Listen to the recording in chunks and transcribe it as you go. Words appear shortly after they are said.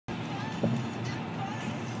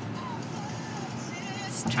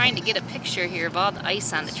just trying to get a picture here of all the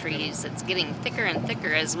ice on the trees. It's getting thicker and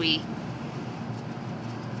thicker as we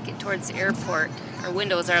get towards the airport. Our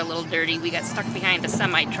windows are a little dirty. We got stuck behind a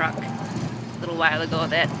semi-truck a little while ago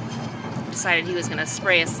that decided he was going to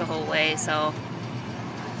spray us the whole way, so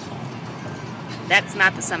that's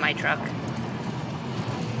not the semi-truck.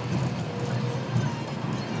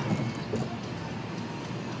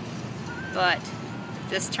 But if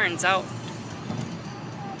this turns out,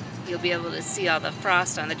 you'll be able to see all the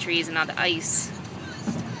frost on the trees and all the ice.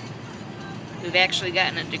 We've actually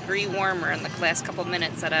gotten a degree warmer in the last couple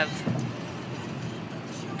minutes that I've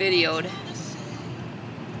videoed.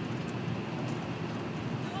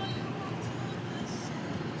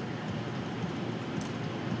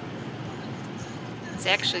 It's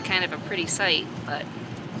actually kind of a pretty sight, but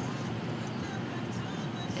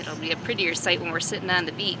it'll be a prettier sight when we're sitting on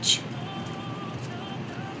the beach,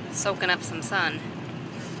 soaking up some sun.